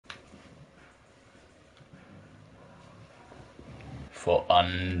for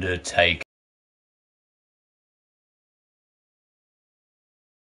Undertakeover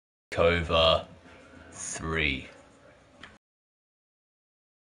 3.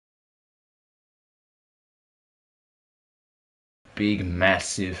 Big,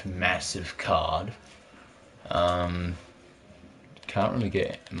 massive card. Can't really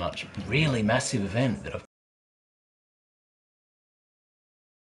get much really massive event that I've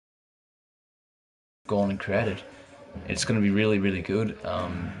gone and created. It's going to be really good.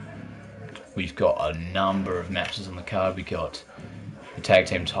 We've got a number of matches on the card. We got the tag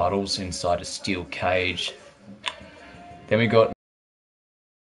team titles inside a steel cage. Then we got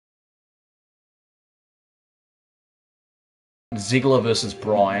Ziggler versus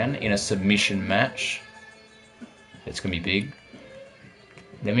Bryan in a submission match. It's going to be big.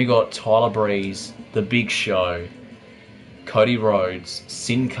 Then we got Tyler Breeze, The Big Show, Cody Rhodes,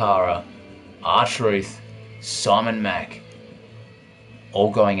 Sin Cara, R-Truth, Simon Mack,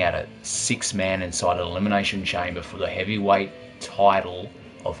 all going at it. 6-man inside an Elimination Chamber for the heavyweight title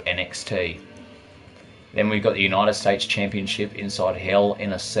of NXT. Then we've got the United States Championship inside Hell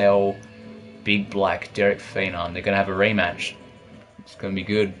in a Cell. Big Black, Derek Phenom. They're going to have a rematch. It's going to be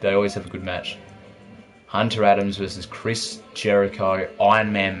good. They always have a good match. Hunter Adams versus Chris Jericho,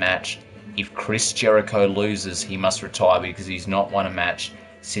 Iron Man match. If Chris Jericho loses, he must retire because he's not won a match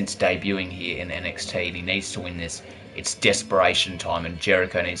since debuting here in NXT. And he needs to win this. It's desperation time and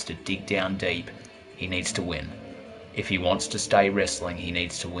Jericho needs to dig down deep. He needs to win. If he wants to stay wrestling, he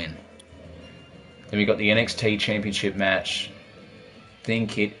needs to win. Then we got the NXT Championship match. I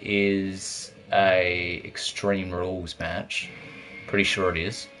think it is a Extreme Rules match. Pretty sure it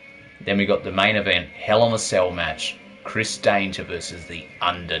is. Then we got the main event, Hell in a Cell match. Chris Danger versus The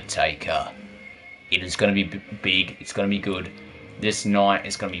Undertaker. It is going to be big. It's going to be good. This night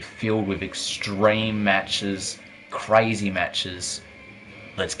is going to be filled with extreme matches, crazy matches.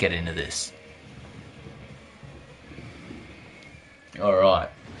 Let's get into this. Alright,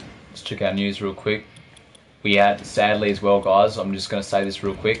 let's check our news real quick. We had, sadly as well guys, I'm just going to say this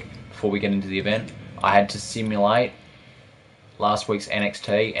real quick before we get into the event. I had to simulate last week's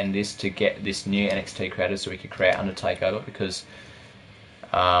NXT and this to get this new NXT created so we could create Undertakeover because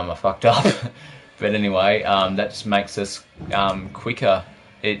I fucked up. But anyway, that just makes us quicker.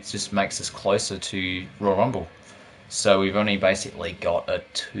 It just makes us closer to Royal Rumble. So we've only basically got a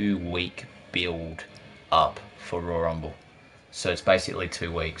 2-week build up for Royal Rumble. So it's basically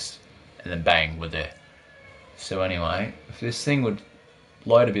 2 weeks and then bang, we're there. So anyway, if this thing would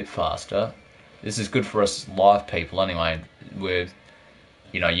load a bit faster, this is good for us live people anyway. We're,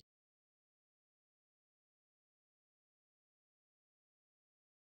 you know,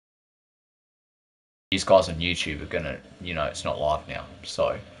 these guys on YouTube are gonna, you know, it's not live now.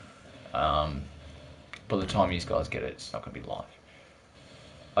 So, by the time these guys get it, it's not gonna be live.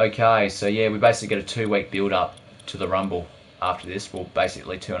 Okay, so yeah, we basically get a 2-week build up to the Rumble after this. Well,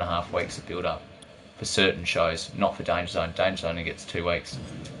 basically 2.5 weeks of build up for certain shows, not for Danger Zone. Danger Zone only gets 2 weeks.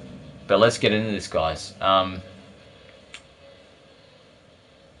 But let's get into this, guys.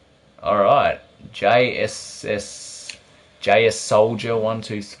 Alright, JS Soldier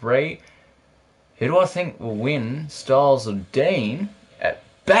 123. Who do I think will win Styles of Dean at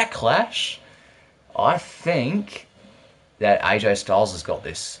Backlash? I think that AJ Styles has got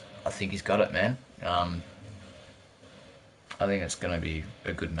this. I think he's got it, man. I think it's going to be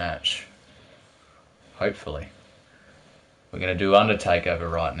a good match. Hopefully. We're going to do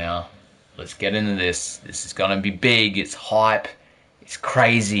Undertakeover right now. Let's get into this. This is going to be big. It's hype. It's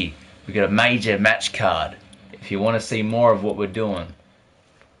crazy. We've got a major match card. If you want to see more of what we're doing,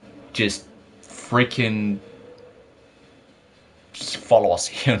 just freaking follow us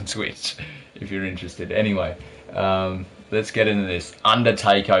here on Twitch if you're interested. Anyway, let's get into this.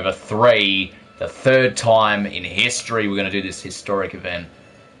 Undertakeover 3, the 3rd time in history we're going to do this historic event.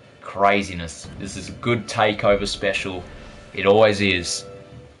 Craziness. This is a good takeover special. It always is.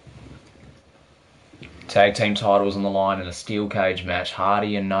 Tag team titles on the line in a steel cage match.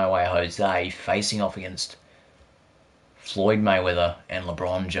 Hardy and No Way Jose facing off against Floyd Mayweather and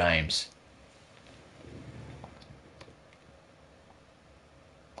LeBron James.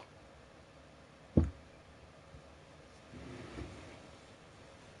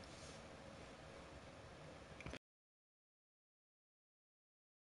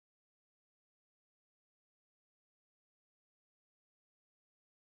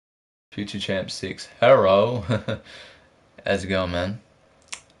 Future Champ 6. Hello. How's it going, man?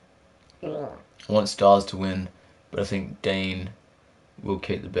 I want Styles to win, but I think Dean will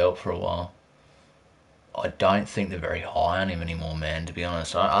keep the belt for a while. I don't think they're very high on him anymore, man, to be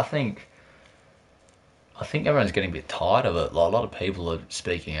honest. I think I think everyone's getting a bit tired of it. Like, a lot of people are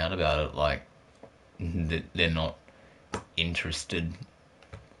speaking out about it. Like, they're not interested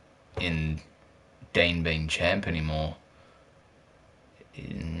in Dean being champ anymore.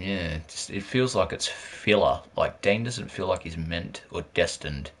 Yeah, it feels like it's filler. Like, Dean doesn't feel like he's meant or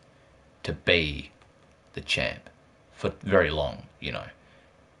destined to be the champ for very long, you know.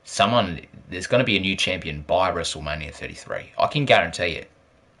 There's going to be a new champion by WrestleMania 33. I can guarantee it.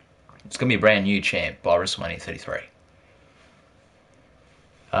 It's going to be a brand new champ by WrestleMania 33.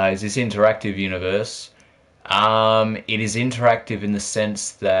 Is this interactive universe? It is interactive in the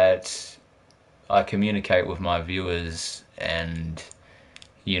sense that I communicate with my viewers and,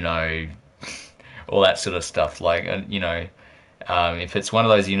 you know, all that sort of stuff. Like, you know, if it's one of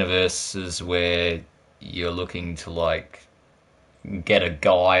those universes where you're looking to, like, get a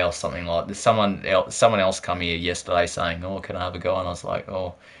guy or something like this. Someone else come here yesterday saying, "Oh, can I have a guy?" And I was like,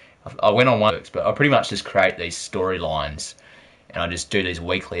 "Oh," I went on one, but I pretty much just create these storylines, and I just do these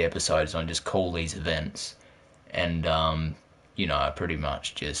weekly episodes. And I just call these events, and you know, I pretty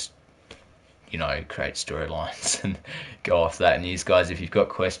much just, you know, create storylines and go off that. And you guys, if you've got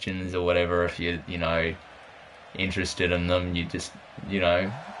questions or whatever, if you're, you know, interested in them, you just, you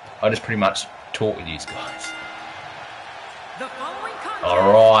know, I just pretty much talk with you guys.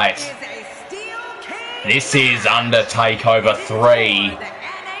 Alright, this is Undertakeover 3,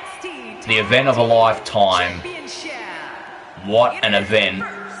 the event of a lifetime. What an event.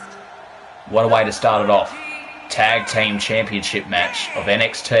 What a way to start it off. Tag Team Championship match of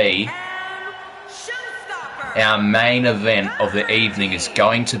NXT. Our main event of the evening is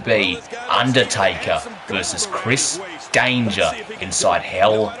going to be Undertaker versus Chris Danger inside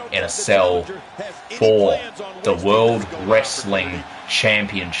Hell in a Cell for the World Wrestling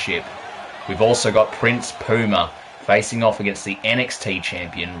Championship. We've also got Prince Puma facing off against the NXT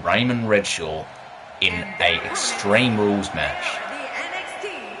champion Raymond Redshaw in a Extreme Rules match.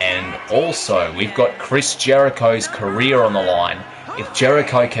 And also, we've got Chris Jericho's career on the line. If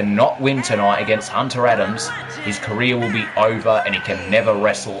Jericho cannot win tonight against Hunter Adams, his career will be over and he can never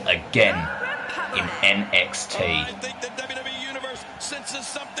wrestle again in NXT. I think the WWE Universe senses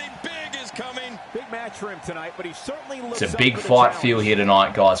something big is coming. Big match for him tonight, but he certainly looks. It's a big fight feel here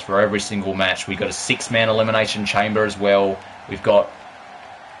tonight, guys, for every single match. We've got a 6-man elimination chamber as well. We've got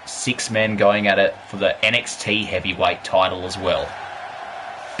 6 men going at it for the NXT heavyweight title as well.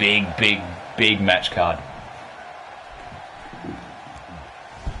 Big, big, big match card.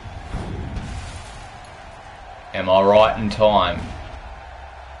 Am I right in time?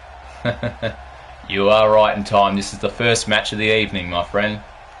 You are right in time. This is the first match of the evening, my friend.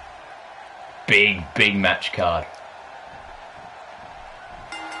 Big, big match card.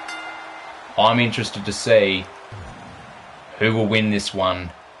 I'm interested to see who will win this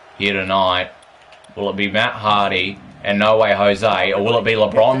one here tonight. Will it be Matt Hardy and No Way Jose, or will it be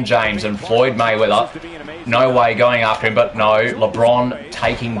LeBron James and Floyd Mayweather? No Way going after him, but no, LeBron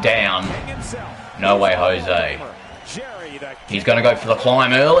taking down No Way Jose. He's going to go for the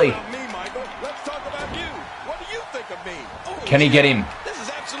climb early. Can he get him?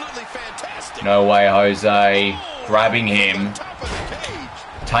 No Way Jose grabbing him,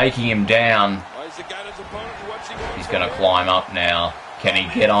 taking him down. He's going to climb up now. Can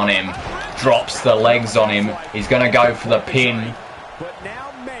he get on him? Drops the legs on him. He's going to go for the pin.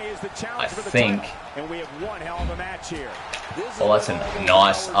 I think. Well, that's a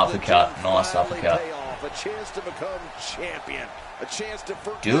nice uppercut. Nice uppercut.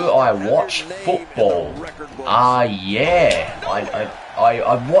 Do I watch football? Yeah.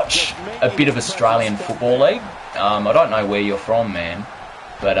 I watch a bit of Australian Football League. I don't know where you're from, man,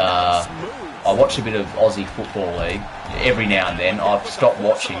 but I watch a bit of Aussie Football League every now and then. I've stopped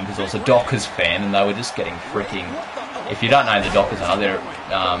watching because I was a Dockers fan and they were just getting freaking... If you don't know the Dockers are, they're,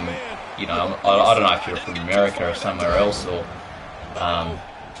 you know, I don't know if you're from America or somewhere else, or...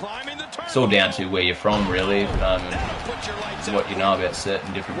 it's all down to where you're from, really, what you know about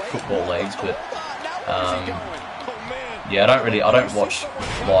certain different football leagues, but... yeah, I don't watch,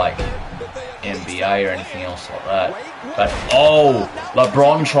 like, NBA or anything else like that. But, oh,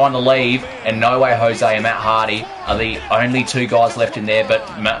 LeBron trying to leave, and No Way Jose and Matt Hardy are the only 2 guys left in there, but,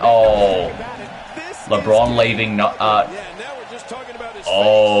 LeBron leaving,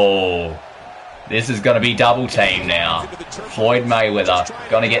 this is going to be double team now. Floyd Mayweather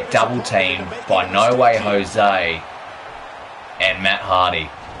going to get double teamed by No Way Jose and Matt Hardy.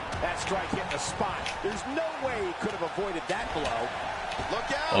 That strike hit the spot. There's no way he could have avoided that blow.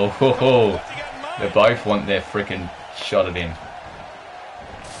 They both want their freaking shot at him.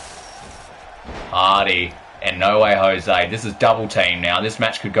 Hardy and No Way Jose. This is double team now. This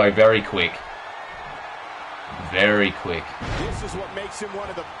match could go very quick. Very quick. This is what makes him one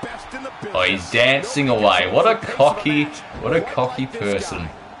of the best in the business. Oh, he's dancing away. What a cocky person.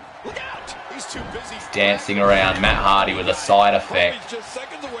 Look out. He's too busy Dancing around. Matt Hardy with a side effect. He's just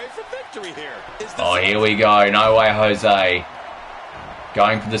seconds away from victory here. Oh, here we go. No way, Jose.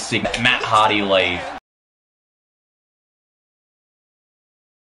 Going for the signal. Matt Hardy leave.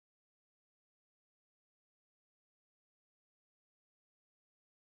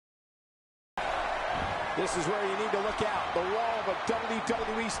 This is where you need to look out. The wall of a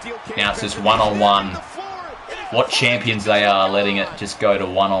WWE steel cage. Now it's just one-on-one. What champions they are, letting it just go to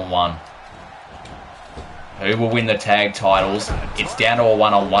one-on-one. Who will win the tag titles? It's down to a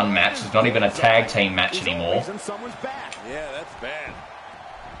one-on-one match. It's not even a tag team match anymore. Yeah, that's bad.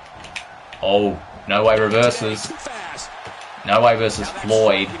 Oh, no way reverses. No way versus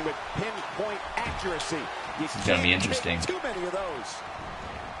Floyd. This is going to be interesting.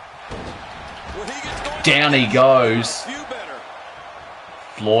 Down he goes.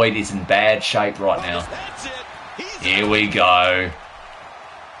 Floyd is in bad shape right now. Here we go.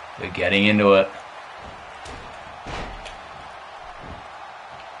 We're getting into it.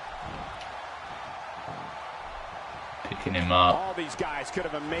 Picking him up.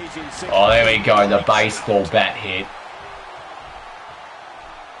 Oh, there we go. The baseball bat hit.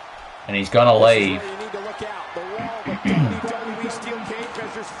 And he's going to leave.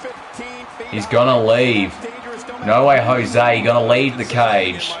 He's going to leave. No way, Jose. You're going to leave the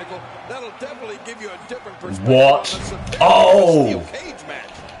cage. What? Oh!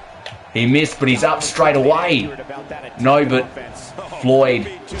 He missed, but he's up straight away. No, but Floyd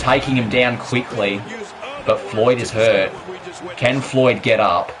taking him down quickly. But Floyd is hurt. Can Floyd get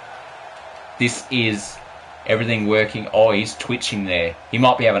up? This is everything working. Oh, he's twitching there. He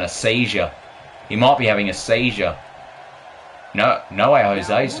might be having a seizure. He might be having a seizure. No way,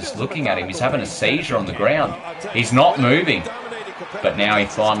 Jose's just looking at him. He's having a seizure on the ground. He's not moving. But now he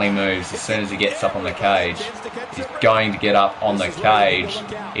finally moves as soon as he gets up on the cage. He's going to get up on the cage.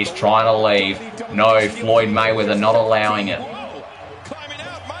 He's trying to leave. No, Floyd Mayweather not allowing it.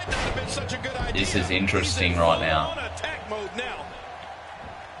 This is interesting right now.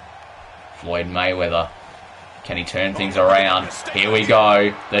 Floyd Mayweather. Can he turn things around? Here we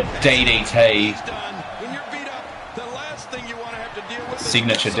go. The DDT.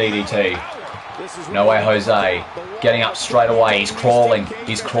 Signature DDT. No way, Jose. Getting up straight away. He's crawling.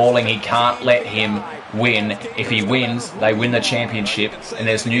 He's crawling. He can't let him win. If he wins, they win the championship. And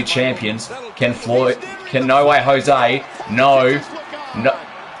there's new champions. Can No way, Jose. No.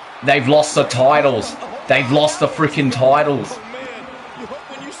 They've lost the titles. They've lost the freaking titles.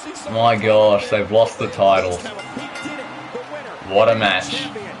 My gosh, they've lost the titles. What a match.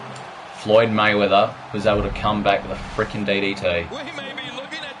 Floyd Mayweather was able to come back with a freaking DDT.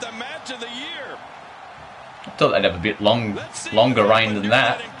 I thought they'd have a bit longer reign than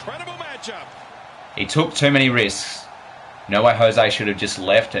that. He took too many risks. No way, Jose should have just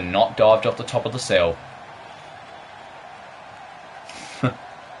left and not dived off the top of the cell.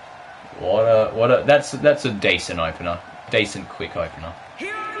 That's a decent opener. Decent quick opener.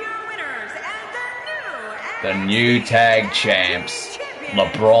 Here are your winners and the new tag champs,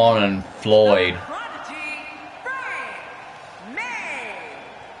 LeBron and Floyd.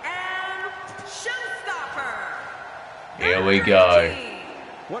 Here we go.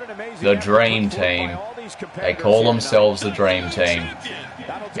 The Dream Team. They call themselves the Dream Team.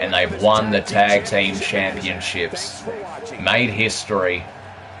 And they've won the Tag Team Championships. Made history.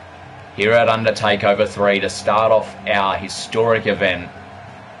 Here at Undertakeover 3 to start off our historic event.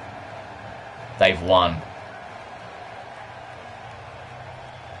 They've won.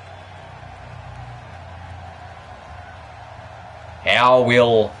 How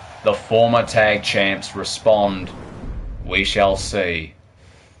will the former tag champs respond? We shall see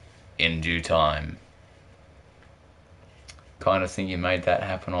in due time. Kind of think you made that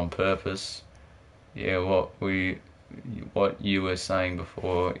happen on purpose. Yeah, what you were saying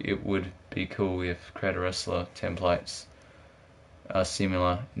before, it would be cool if Creator Wrestler templates are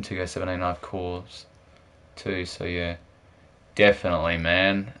similar in 2K17 cores too. So yeah, definitely,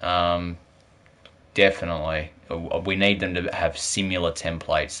 man. Definitely. We need them to have similar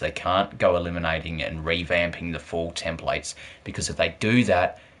templates. They can't go eliminating and revamping the full templates, because if they do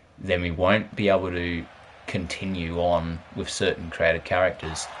that, then we won't be able to continue on with certain created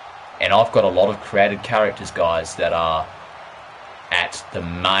characters. And I've got a lot of created characters, guys, that are at the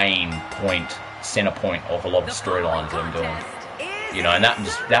main point, center point of a lot of storylines that I'm doing. You know, and that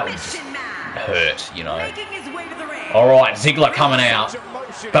would just hurt, you know. Alright, Ziggler coming out.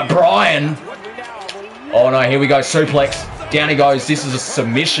 But Bryan... Oh no, here we go, suplex. Down he goes. This is a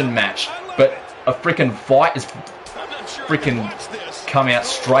submission match. But a freaking fight has freaking come out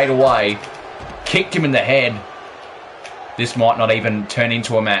straight away. Kicked him in the head. This might not even turn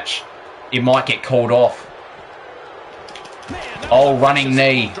into a match. It might get called off. Oh, running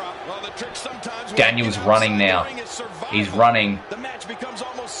knee. Daniel's running now. He's running.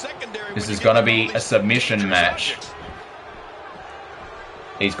 This is going to be a submission match.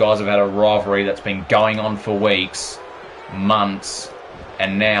 These guys have had a rivalry that's been going on for weeks, months,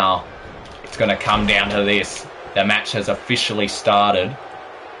 and now it's going to come down to this. The match has officially started.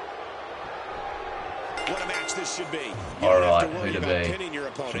 Alright, who to be?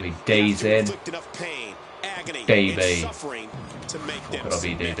 Should be DZ. DB. Or could I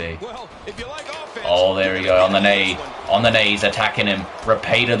be DB? Oh, there we go, on the knee. On the knees, attacking him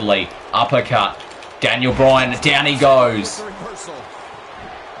repeatedly. Uppercut. Daniel Bryan, down he goes.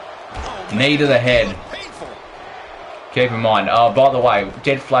 Knee to the head. Keep in mind, by the way,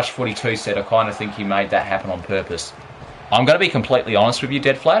 Dead Flash 42 said, I kind of think he made that happen on purpose. I'm going to be completely honest with you,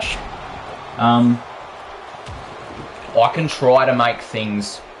 Dead Flash. I can try to make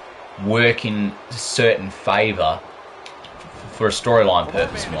things work in a certain favour for a storyline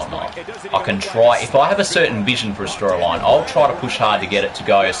purpose and whatnot. I can try, if I have a certain vision for a storyline, I'll try to push hard to get it to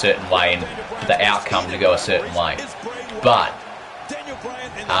go a certain way and for the outcome to go a certain way. But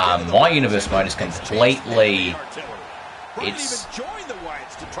my universe mode is completely, it's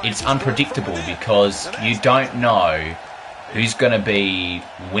unpredictable because you don't know who's going to be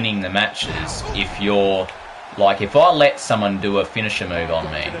winning the matches. If you're, like, if I let someone do a finisher move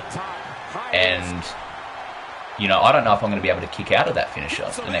on me, and, you know, I don't know if I'm going to be able to kick out of that finisher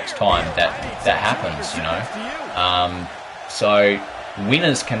the next time that happens, you know. So,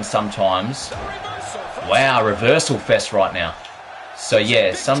 winners can sometimes, wow, reversal fest right now. So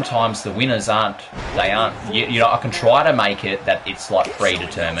yeah, sometimes the winners aren't, you know, I can try to make it that it's like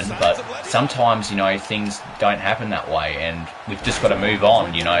predetermined, but sometimes, you know, things don't happen that way, and we've just got to move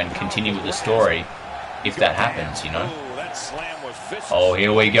on, you know, and continue with the story if that happens, you know. Oh,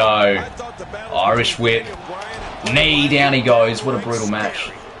 here we go. Irish whip. Knee, down he goes. What a brutal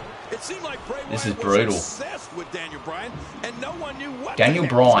match. This is brutal. Daniel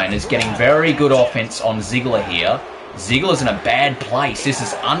Bryan is getting very good offense on Ziggler here. Ziggler's in a bad place. This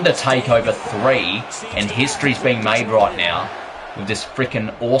is Undertakeover 3, and history's being made right now with this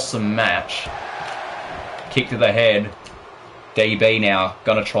freaking awesome match. Kick to the head. DB now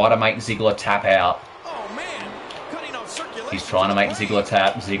going to try to make Ziggler tap out. He's trying to make Ziggler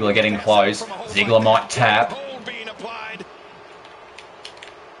tap. Ziggler getting close. Ziggler might tap.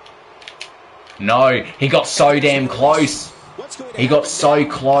 No, he got so damn close. He got so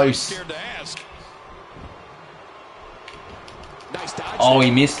close. Oh,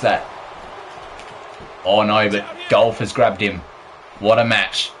 he missed that. Oh no, but Dolph has grabbed him. What a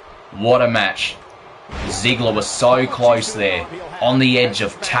match. What a match. Ziggler was so close there. On the edge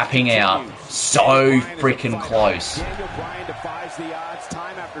of tapping out. So freaking close.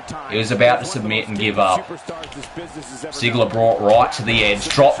 He was about to submit and give up. Ziggler brought right to the edge.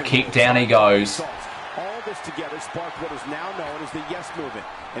 Drop kick, down he goes.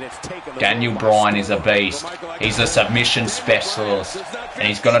 Daniel Bryan is a beast. He's a submission specialist, and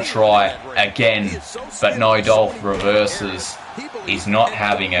he's going to try again. But no, Dolph reverses. He's not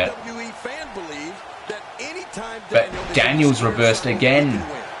having it. But Daniel's reversed again.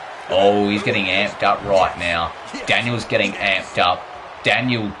 Oh, he's getting amped up right now. Daniel's getting amped up.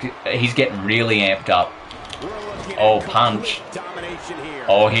 He's getting really amped up. Oh, punch.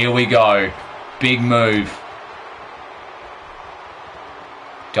 Oh, here we go. Big move.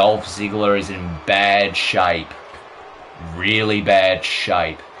 Dolph Ziggler is in bad shape. Really bad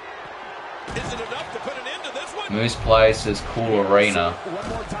shape. Moose Place is cool arena.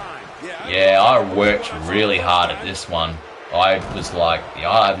 Yeah, I worked really hard at this one. I was like,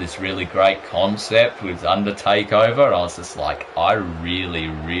 yeah, I have this really great concept with Undertakeover, and I was just like, I really,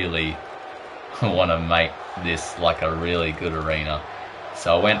 really want to make this like a really good arena.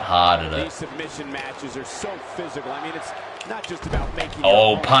 So I went hard at it. These submission matches are so physical. I mean, it's not just about making.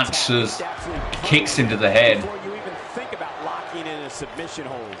 Oh, punches, kicks into the head. Before you even think about locking in a submission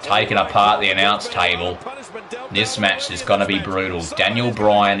hold. Taking apart the announce table. This match is going to be brutal. Daniel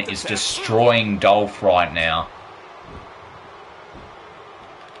Bryan is destroying Dolph right now.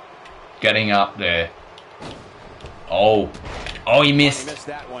 Getting up there. Oh, he missed.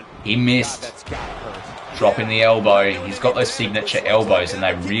 He missed. Dropping the elbow. He's got those signature elbows, and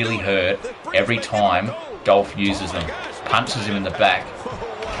they really hurt every time Dolph uses them. Punches him in the back.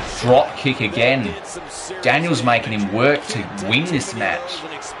 Drop kick again. Daniel's making him work to win this match.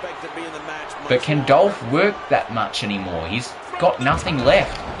 But can Dolph work that much anymore? He's got nothing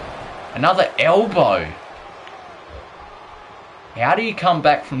left. Another elbow. How do you come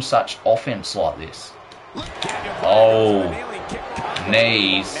back from such offense like this? Oh,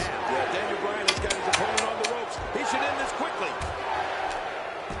 knees.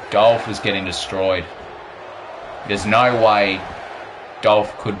 Dolph is getting destroyed. There's no way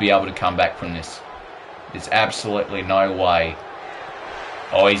Dolph could be able to come back from this. There's absolutely no way.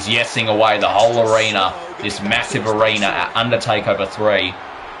 Oh, he's yesing away the whole arena. This massive arena at Undertakeover 3.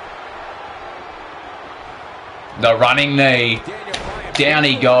 The running knee. Down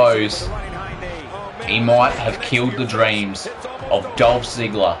he goes. He might have killed the dreams of Dolph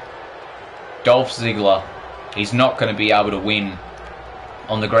Ziggler. Dolph Ziggler, he's not going to be able to win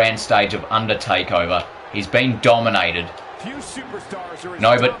on the grand stage of Undertakeover. He's been dominated.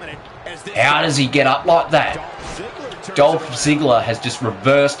 No, but how does he get up like that? Dolph Ziggler has just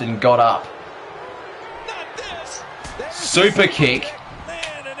reversed and got up. Super kick.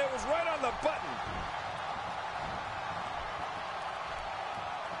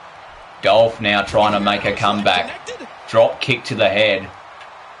 Dolph now trying to make a comeback. Drop kick to the head.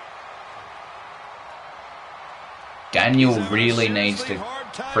 Daniel really needs to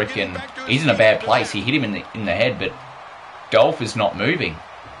frickin'... He's in a bad place. He hit him in the head, but Dolph is not moving.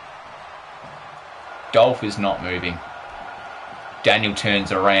 Dolph is not moving. Daniel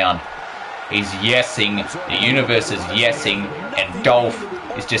turns around. He's yesing. The universe is yesing. And Dolph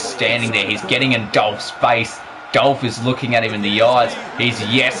is just standing there. He's getting in Dolph's face. Dolph is looking at him in the eyes. He's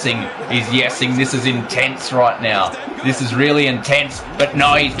yesing. He's yesing. This is intense right now. This is really intense. But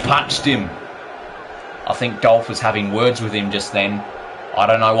no, he's punched him. I think Dolph was having words with him just then. I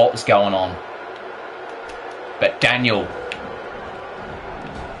don't know what was going on. But Daniel.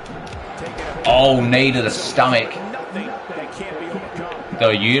 Oh, knee to the stomach.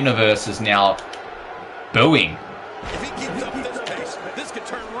 The universe is now booing.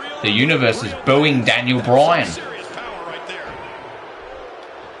 The universe is booing Daniel Bryan.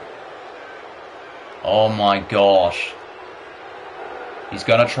 Oh my gosh. He's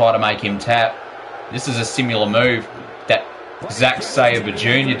going to try to make him tap. This is a similar move that Zack Sabre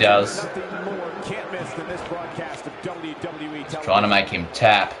Jr. does. He's trying to make him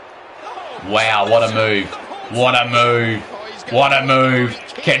tap. Wow, what a move. What a move. What a move.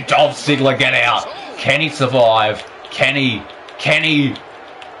 Can Dolph Ziggler get out? Can he survive? Can he? Can he?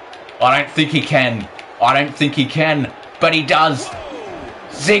 I don't think he can. I don't think he can. But he does.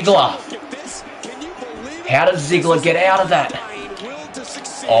 Ziggler. How does Ziggler get out of that?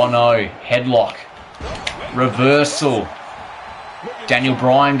 Oh no. Headlock. Reversal. Daniel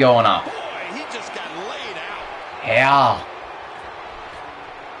Bryan going up. How?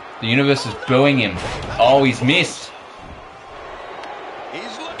 The universe is booing him. Oh, he's missed.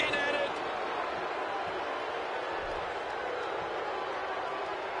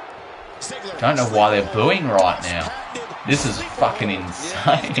 Don't know why they're booing right now. This is fucking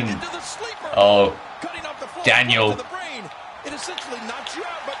insane. Oh, Daniel.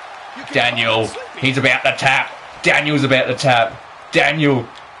 Daniel, he's about to tap. Daniel's about to tap. Daniel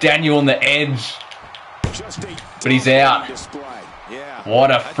on the edge. But he's out.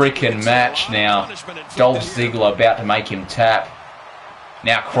 What a freaking match now. Dolph Ziggler about to make him tap.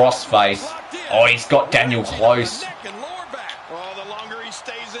 Now crossface. Oh, he's got Daniel close.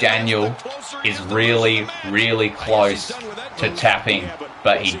 Daniel is really, really close to tapping,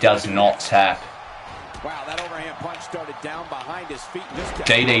 but he does not tap.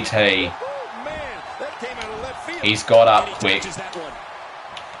 DDT. He's got up quick.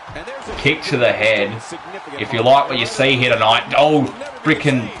 Kick to the head. If you like what you see here tonight, oh,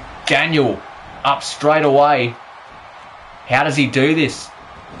 freaking Daniel up straight away. How does he do this?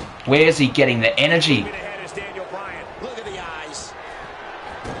 Where's he getting the energy?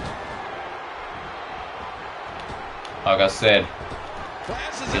 Like I said,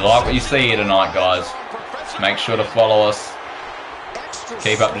 if you like what you see here tonight, guys, make sure to follow us.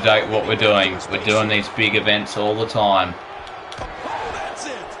 Keep up to date with what we're doing. We're doing these big events all the time.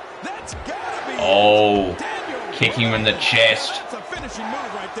 Oh, kicking him in the chest.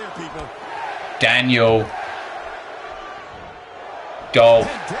 Daniel. Dolph.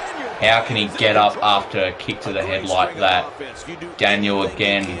 How can he get up after a kick to the head like that? Daniel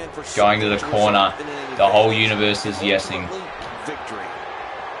again, going to the corner. The whole universe is yesing.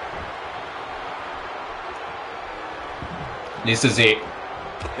 This is it.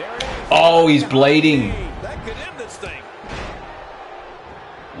 Oh, he's bleeding.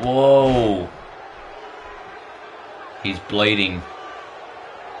 Whoa. He's bleeding.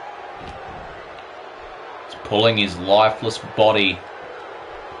 He's pulling his lifeless body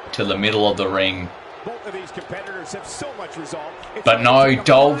to the middle of the ring. Both of these competitors have so much resolve. But no,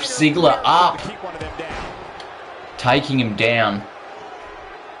 Dolph Ziggler up. Taking him down.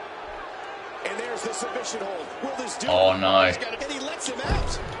 And there's the submission hold. Will this do Oh no. and he lets him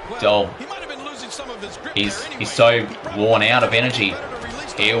out. Dolph. He might have been losing some of his grip He's there anyway. he's so worn out of energy.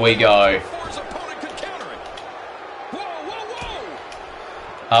 Here we go. Before his opponent could counter it. Whoa, whoa,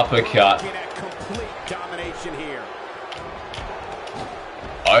 whoa. Uppercut. Looking at complete domination here.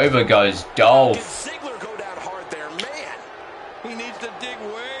 Over goes Dolph. Ziggler go down hard there, man. He needs to dig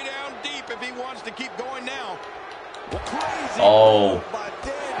way down deep if he wants to keep going now. Oh,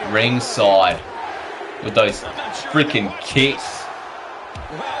 ringside with those freaking kicks.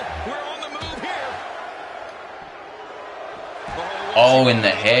 Well, we're on the move here. Oh, in the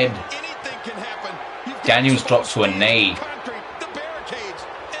head. Anything can happen. Daniels drops to a knee. Concrete, the barricades,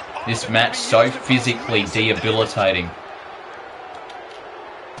 and all This of it match can be so used to physically create something. debilitating.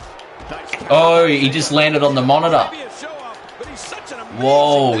 Oh, he just landed on the monitor. Maybe a show-off, but he's such an amazing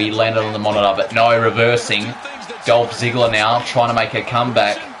Whoa, he match. landed on the monitor, but no, reversing. Dolph Ziggler now trying to make a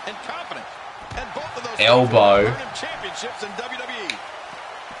comeback. And confident. And both of those Elbow. earned him championships in WWE.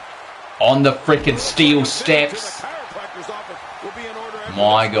 On the freaking steel steps.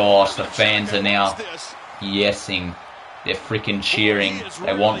 My gosh, the fans are now yesing. They're freaking cheering.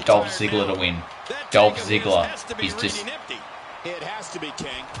 They want Dolph Ziggler to win. Dolph Ziggler is just... It has to be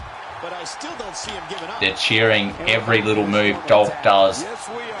King, but I still don't see him giving up. They're cheering every little move Dolph does.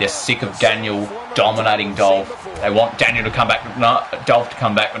 They're sick of Daniel dominating Dolph. They want Daniel to come back, no, Dolph to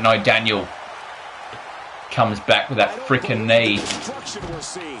come back, but no, Daniel comes back with that freaking knee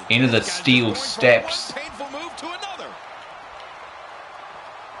into the steel steps. Painful move to another.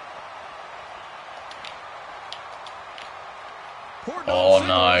 Oh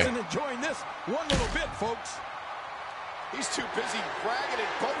no. Isn't enjoying this one little bit, folks. He's too busy bragging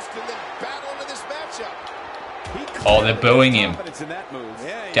and boasting than battling in this matchup. Oh, they're booing him.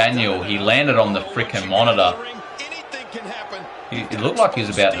 Daniel, he landed on the freaking monitor. Anything can happen. It looked like he was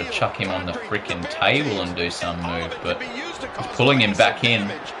about to chuck him on the freaking table and do some move, but he's pulling him back in.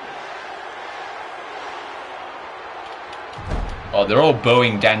 Oh, they're all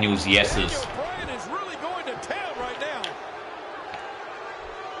booing Daniel's yeses. Bryan is really going to town right now.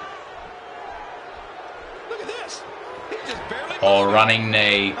 Look at this. He just barely Oh, moved. running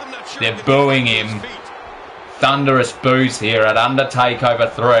knee. I'm not sure They're if he booing can him. use his feet. Thunderous boos here at Undertakeover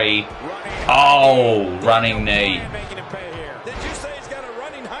 3. Oh, running knee. Making him pay here. Did you say he's got a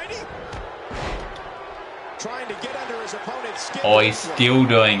running Heidi? Trying to get under his opponent's skin. Oh, he's still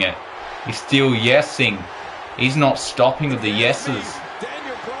doing it. He's still yesing. He's not stopping with the yeses.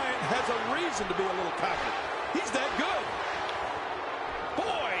 Daniel Bryan has a reason to be a little confident. He's that good.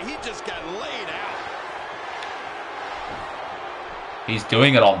 Boy, he just got laid out. He's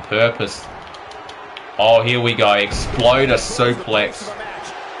doing it on purpose. Oh, here we go. Exploder suplex.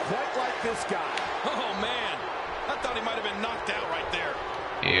 Quite like this guy. Oh, man. I thought he might have been knocked out right there.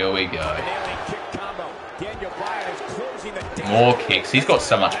 Here we go. Nailing kick combo. Daniel Bryan is closing the More kicks. He's got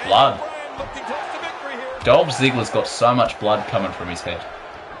so much blood. Bryan looking close to victory here. Dolph Ziggler's got so much blood coming from his head.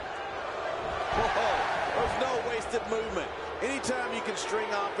 Whoa, there's no wasted movement. Anytime you can string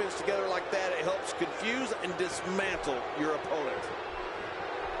offense together like that, it helps confuse and dismantle your opponent.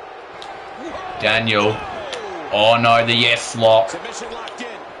 Daniel. Oh no, the yes lock. Submission locked in.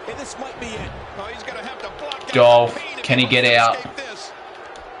 And this might be it. Oh, he's going to have to block out Dolph, the pain if can he wants get to out? escape this.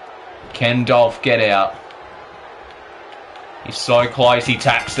 Can Dolph get out? He's so close, he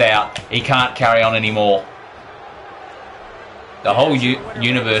taps out. He can't carry on anymore. The whole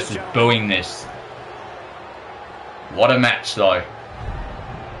universe is booing this. What a match though.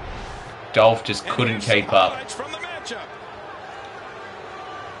 Dolph just And couldn't here's some keep up. highlights from the matchup.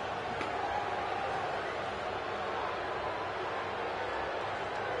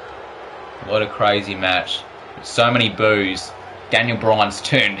 What a crazy match. So many boos. Daniel Bryan's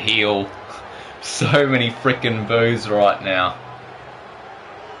turned heel. So many freaking boos right now.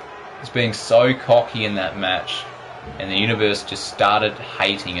 He's being so cocky in that match. And the universe just started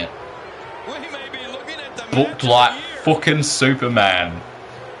hating it. We may be looking at the Booked match like of the year. fucking Superman.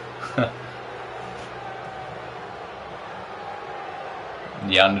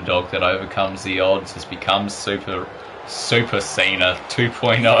 The underdog that overcomes the odds has become Super Cena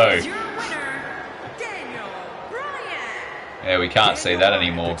 2.0. Your winner, Daniel Bryan. Yeah, we can't see that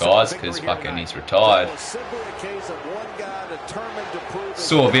anymore, guys, because fucking he's retired.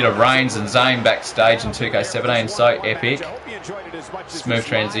 Saw a bit of Reigns and Zayn backstage in 2K17, so epic. Smooth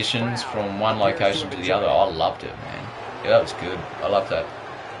transitions from one location to the other. I loved it, man. Yeah, that was good. I loved that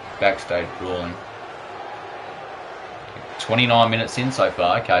backstage brawling. 29 minutes in so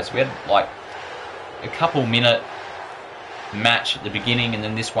far. Okay, so we had like a couple minute match at the beginning, and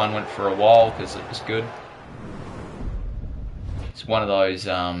then this one went for a while because it was good. It's one of those,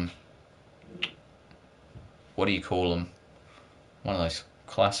 what do you call them? One of those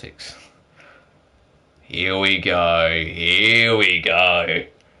classics. Here we go, here we go.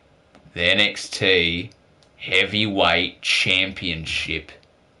 The NXT Heavyweight Championship.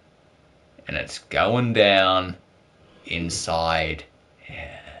 And it's going down inside.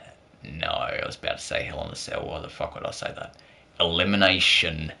 No, I was about to say Hell in a Cell. Why the fuck would I say that?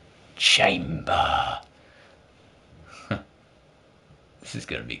 Elimination Chamber. This is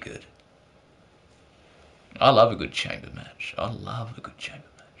going to be good. I love a good chamber match. I love a good chamber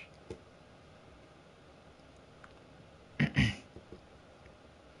match.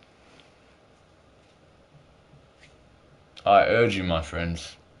 I urge you, my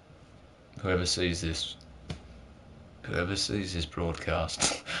friends, whoever sees this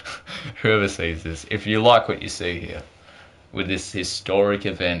broadcast, whoever sees this, if you like what you see here, with this historic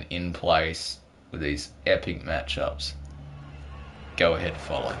event in place, with these epic matchups, go ahead,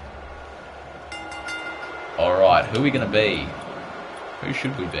 follow. Alright, who are we going to be? Who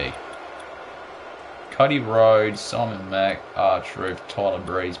should we be? Cody Rhodes, Simon Mack, R-Truth, Tyler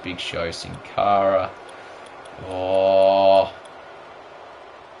Breeze, Big Show, Sin Cara. Oh,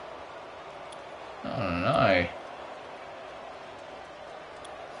 I don't know.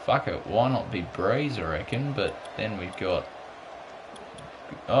 Fuck it, why not be Breeze, I reckon? But then we've got...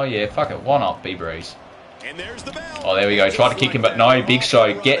 Oh yeah, fuck it, why not be Breeze? And there's the bell. Oh, there we go. Tried to kick him, but no. Big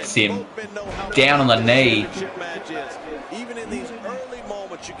Show gets him down on the knee. Even in these early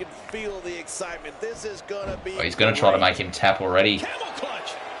moments, you can feel the excitement. This is gonna be. Oh, he's going to try to make him tap already. Camel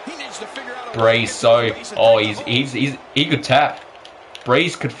clutch. He needs to figure out Breeze, so... Oh, he could tap.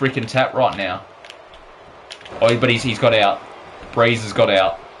 Breeze could freaking tap right now. Oh, but he's got out. Breeze has got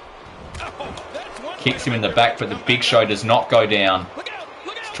out. Kicks him in the back, but the Big Show does not go down.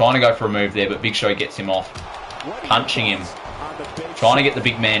 He's trying to go for a move there, but Big Show gets him off. Punching him. Trying to get the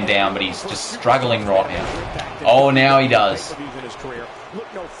big man down, but he's just struggling right now. Oh, now he does.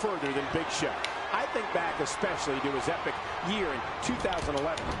 Look no further than Big Show. I think back especially to his epic year in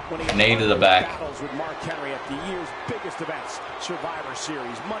 2011 when he knee to the back. Battles with Mark Henry at the year's biggest events, Survivor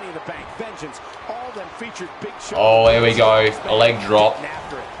Series, Money in the Bank, Vengeance, all of them featured Big Show. Oh, here we go. A leg drop.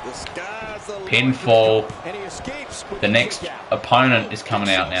 Pinfall. The next opponent is coming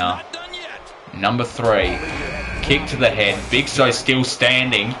out now. Number 3. Kick to the head. Big Show still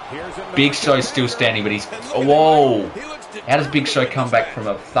standing. Big Show still standing, but he's... Whoa! How does Big Show come back from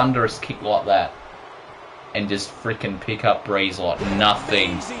a thunderous kick like that and just freaking pick up Breeze like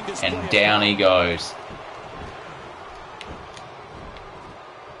nothing? And down he goes.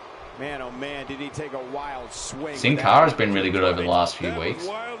 Man, oh man, did he take a wild swing. Sin Cara's been really good over the last few weeks.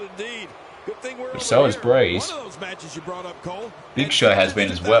 But so has Breeze. Big Show has been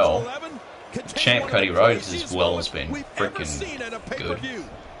as well. Champ Cody Rhodes as well has been freaking good.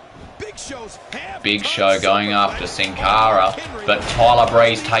 Big Show going after Sin Cara, but Tyler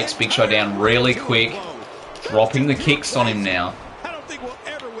Breeze takes Big Show down really quick, dropping the kicks on him now.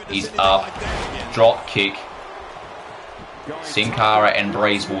 He's up, drop kick. Sin Cara and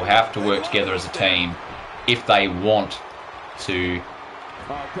Breeze will have to work together as a team if they want to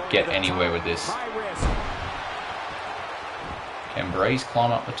get anywhere with this. Can Breeze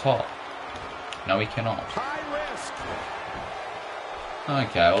climb up the top? No, he cannot.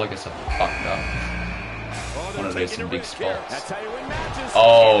 Okay, well I guess I fucked up. Want to do some big spots.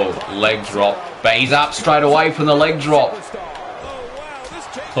 Oh, leg drop. But he's up straight away from the leg drop.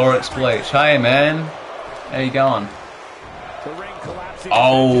 Chlorix Bleach. Hey man, how you going?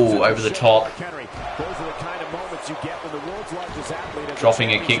 Oh, over the top.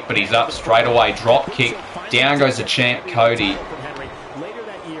 Dropping a kick, but he's up straight away. Drop kick. Down goes the champ, Cody.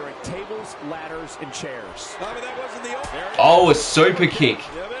 Oh, a super kick.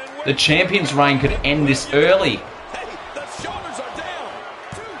 The champion's reign could end this early.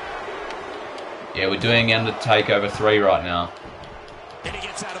 Yeah, we're doing Undertakeover 3 right now.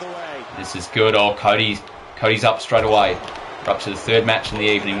 This is good. Oh, Cody's up straight away. We're up to the 3rd match in the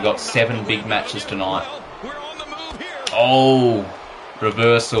evening. We've got 7 big matches tonight. Oh,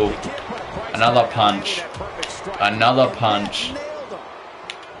 reversal. Another punch. Another punch.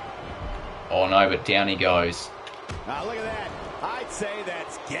 Oh no, but down he goes. Look at that. I'd say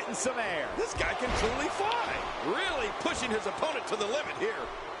that's getting some air. This guy can truly fly. Really pushing his opponent to the limit here.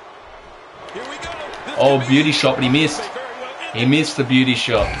 Here we go. Oh, beauty shot, but he missed. He missed the beauty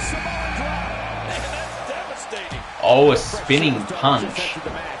shot. Oh, a spinning punch.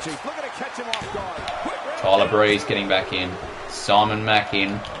 Tyler Breeze getting back in. Simon Mack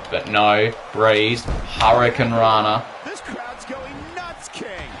in, but no. Breeze, Hurricane Rana. This crowd's going nuts, King.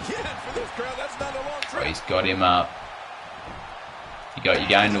 Yeah, for this crowd, that's not a long trip. He's got him up. You're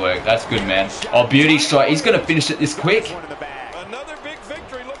going to work. That's good, man. Oh, beauty shot. He's going to finish it this quick. Another big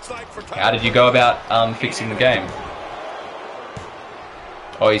victory looks like for Tyler. How did you go about fixing the game?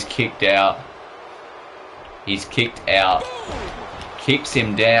 Oh, he's kicked out. He's kicked out. Keeps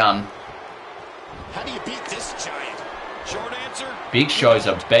him down. How do you beat this giant? Short answer. Big Show's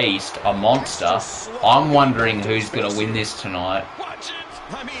a beast, a monster. I'm wondering who's going to win this tonight. Watch it.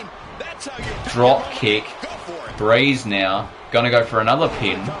 I mean, that's how you Drop kick. go for it. Breeze now. Going to go for another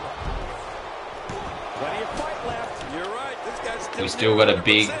pin. Plenty of fight left. You're right. This guy's still We still got a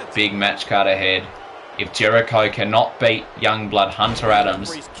big match card ahead. If Jericho cannot beat Youngblood Hunter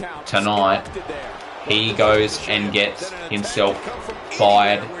Adams tonight, he goes and gets himself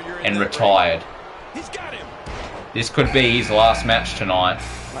fired and retired. He's got him. This could be his last match tonight.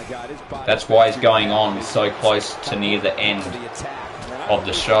 That's why he's going on so close to near the end of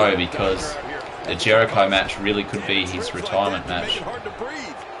the show, because the Jericho match really could be his retirement match. Hard to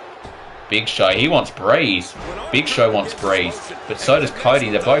breathe. Big Show, he wants Breeze. Big Show wants Breeze, but so does Cody.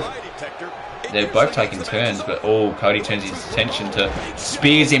 They're both taking turns, but oh, Cody turns his attention to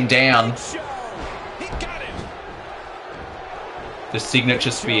spears him down. He got him. The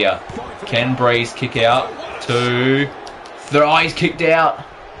signature spear. Can Breeze kick out? 2, 3. Oh, he's kicked out.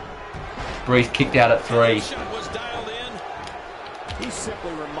 Breeze kicked out at 3. Shot was dialed in. He's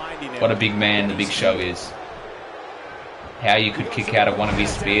simply reminding him. What a big man the Big Show is. How you could kick out of one of his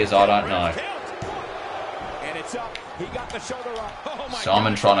spears, I don't know. And it's up. He got the shoulder up. Oh my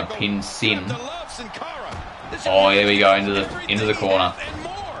Simon God. trying to pin Sin. To love Sin Cara. This Oh, is here we go, everything into the corner. and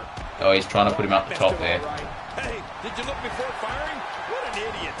more. Oh, he's trying to put him up the top there. Hey, did you look before firing? What an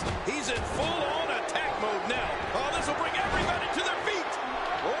idiot. He's in full-on attack mode now. Oh, this will bring everybody to their feet.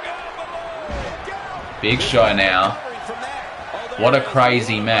 Look out below. Look out. Big Show now. From there. Oh, there What a it is.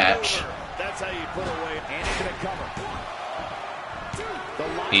 crazy match. That's how you put away. And he's going to cover.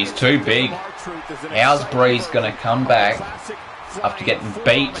 He's too big. How's Breeze going to come back after getting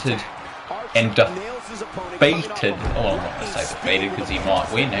baited and defeated? Oh, I'm not going to say defeated because he might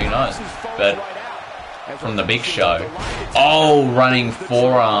win, who knows. But from the Big Show. Oh, running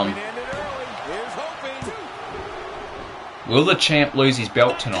forearm. Here's hoping. Will the champ lose his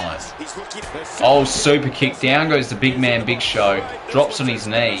belt tonight? Oh, super kick. Down goes the big man Big Show. Drops on his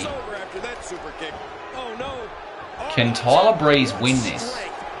knee. Over after that super kick. Oh, no. Oh, Can Tyler Breeze win this?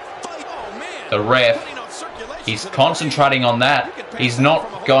 oh, man. The ref, he's concentrating on that. He's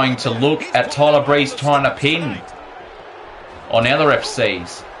not going to look at Tyler Breeze trying to pin. Oh, now the ref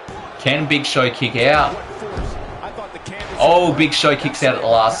sees. Can Big Show kick out? Oh, Big Show kicks out at the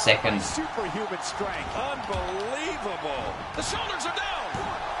last second. Superhuman strength. Unbelievable. The shoulders are down.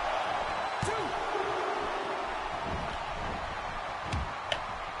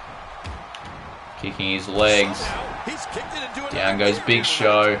 Kicking his legs. Now, he's kicked it into Down another goes Big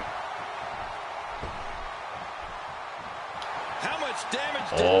Show. How much damage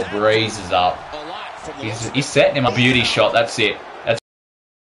did Oh, that Breeze is up. do? A lot from the looks of He's setting him a beauty shot. That's it. That's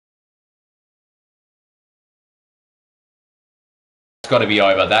got to be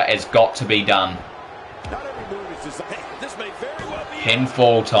over. That has got to be done. Not every move is designed. This may very well be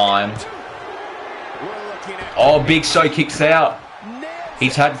Pinfall time. We're looking at Oh, Big Show kicks out.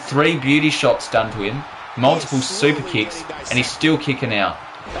 He's had 3 beauty shots done to him, multiple super kicks, and he's still kicking out.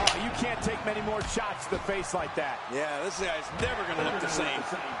 Oh, you can't take many more shots to the face like that. Yeah, this guy's never going to look the same.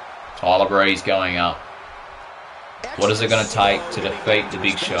 Tyler Breeze going up. What is it going to take to defeat the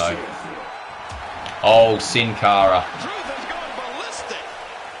Big Show? Oh, Sin Cara. Truth has gone ballistic.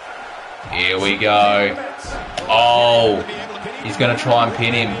 Here we go. Oh, he's going to try and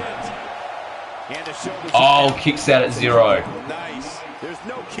pin him. And the shoulders Oh, kicks out at 0. Nice. There's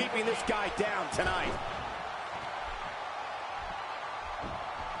no keeping this guy down tonight.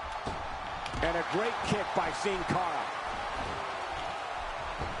 And a great kick by Sin Cara.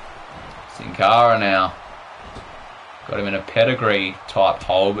 Sin Cara now. Got him in a pedigree type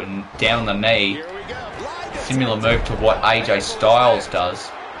hold, but down on the knee. Here we go. Similar move to what AJ Styles does.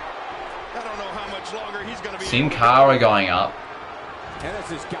 I don't know how much longer he's going to be. Sin Cara going up. And this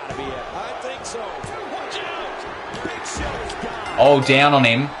has got to be it. I think so. Watch out. Big Show's gone. Oh, down on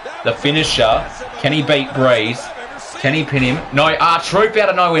him. The finisher. Can he beat Breeze? Can he pin him? No, R-Truth out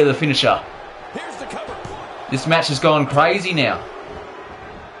of nowhere, the finisher. Here's the cover. This match has gone crazy now.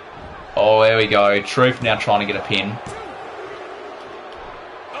 Oh, there we go. Truth now trying to get a pin.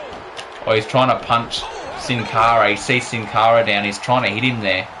 Oh, he's trying to punch Sin Cara. He sees Sin Cara down. He's trying to hit him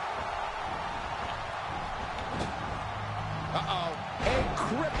there.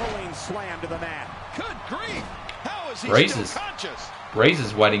 Breeze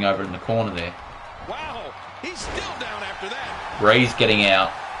is waiting over in the corner there. Wow, he's still down after that. Breeze getting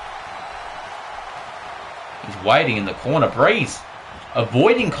out. He's waiting in the corner. Breeze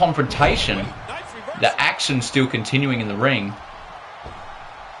avoiding confrontation. Nice reversal. The action still continuing in the ring.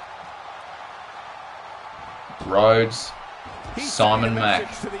 Rhodes, Simon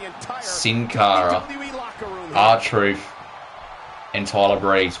Mack, Sin Cara, R-Truth, and Tyler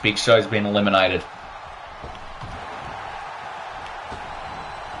Breeze. Big Show's been eliminated.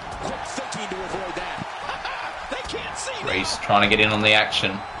 Breeze trying to get in on the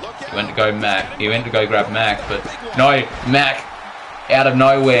action. He went to go Mack. He went to go grab Mack, but no, Mack out of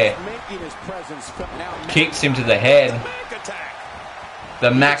nowhere kicks him to the head.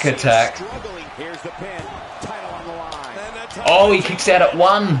 The Mack attack. Oh, he kicks out at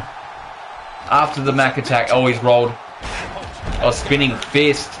 1 after the Mack attack. Oh, he's rolled. Oh, spinning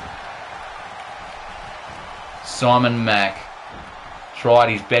fist. Simon Mack tried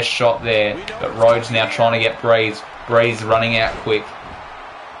his best shot there, but Rhodes now trying to get Breeze. Breeze running out quick.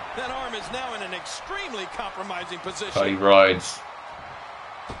 That arm is now in an extremely compromising position. Cody Rhodes.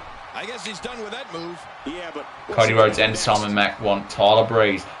 I guess he's done with that move. Yeah, but Cody Rhodes and Simon Mack want Tyler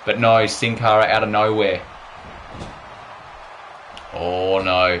Breeze, but no, Sin Cara out of nowhere. Oh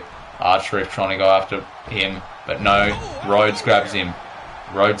no, R-Truth trying to go after him, but no, Rhodes grabs him.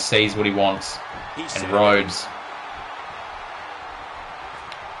 Rhodes sees what he wants, and Rhodes.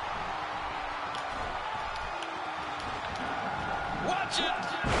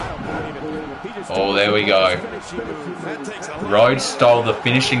 Oh, there we go. Rhodes stole the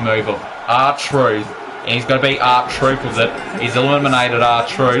finishing move of R-Truth, and he's going to beat R-Truth with it. He's eliminated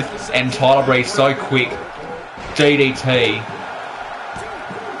R-Truth, and Tyler Breeze so quick. DDT.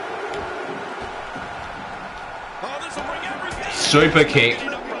 Super kick.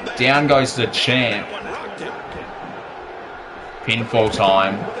 Down goes the champ. Pinfall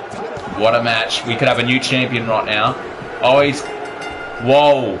time. What a match. We could have a new champion right now. Oh, he's...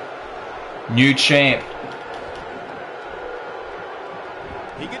 Whoa. New champ.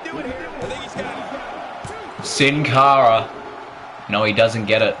 He can do it here. I think he's got it. Sin Cara. No, he doesn't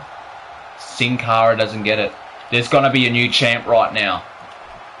get it. Sin Cara doesn't get it. There's going to be a new champ right now.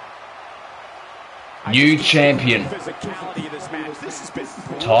 New champion.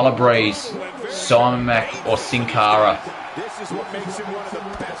 Tyler Breeze, Simon Mack, or Sin Cara. this is what makes him one of the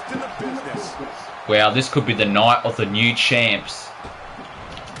best in the business. Wow, this could be the night of the new champs.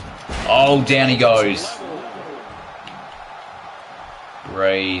 Oh, down he goes.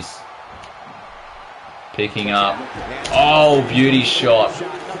 Breeze. Picking up. Oh, beauty shot.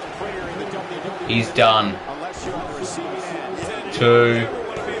 He's done. 2,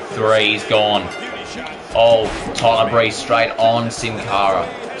 3, he's gone. Oh, Tyler Breeze straight on Sin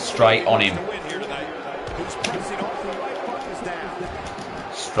Cara. Straight on him.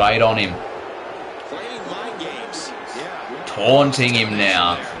 Straight on him. Taunting him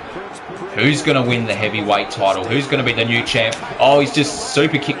now. Who's going to win the heavyweight title? Who's going to be the new champ? Oh, he's just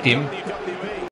super kicked him.